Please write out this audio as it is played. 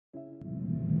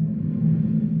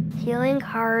Healing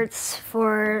hearts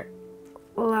for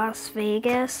Las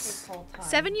Vegas.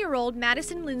 7-year-old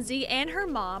Madison Lindsay and her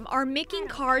mom are making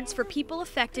cards for people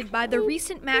affected by the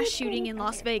recent mass shooting in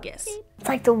Las Vegas. It's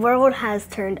like the world has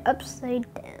turned upside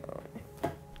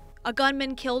down. A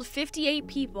gunman killed 58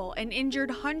 people and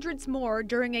injured hundreds more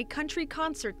during a country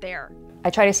concert there. I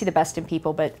try to see the best in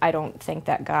people, but I don't think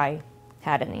that guy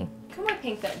had any. Come on,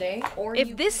 Pink that day.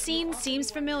 If this scene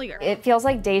seems familiar, It feels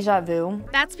like deja vu.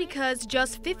 that's because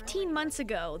just 15 months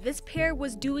ago, this pair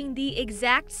was doing the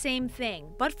exact same thing,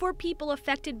 but for people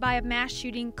affected by a mass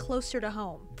shooting closer to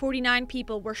home. 49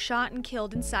 people were shot and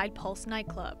killed inside Pulse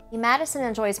nightclub. Madison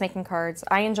enjoys making cards.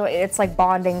 I enjoy it. It's like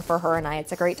bonding for her and I.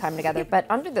 It's a great time together. But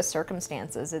under the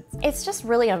circumstances, it's just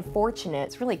really unfortunate.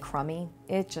 It's really crummy.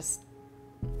 It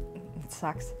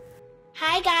sucks.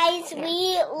 Hi guys,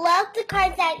 we love the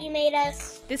cards that you made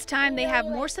us. This time they have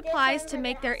more supplies to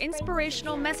make their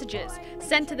inspirational messages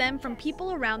sent to them from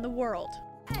people around the world.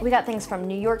 We got things from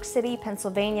New York City,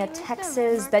 Pennsylvania,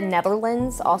 Texas, the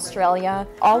Netherlands, Australia,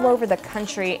 all over the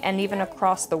country and even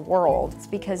across the world. It's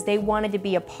because they wanted to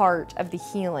be a part of the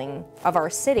healing of our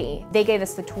city. They gave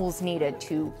us the tools needed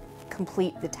to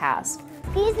complete the task.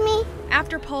 Excuse me?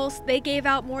 After Pulse, they gave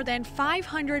out more than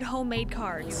 500 homemade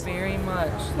cards. Thank you very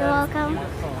much. You're welcome.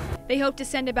 They hope to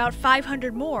send about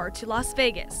 500 more to Las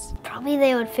Vegas. Probably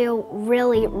they would feel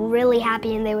really, really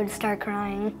happy and they would start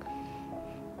crying.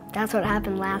 That's what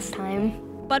happened last time.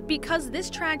 But because this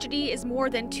tragedy is more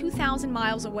than 2,000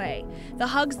 miles away, the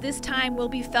hugs this time will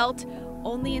be felt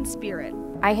only in spirit.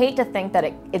 I hate to think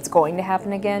that it's going to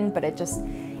happen again, but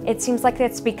it seems like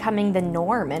it's becoming the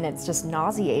norm, and it's just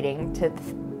nauseating to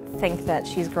think that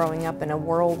she's growing up in a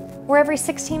world where every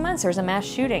 16 months there's a mass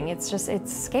shooting. It's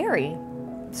scary.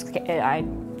 It's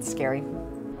scary.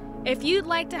 If you'd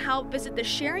like to help, visit the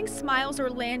Sharing Smiles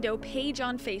Orlando page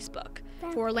on Facebook.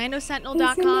 For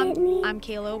OrlandoSentinel.com, I'm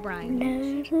Kayla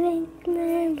O'Brien.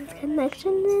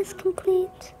 Connection is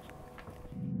complete.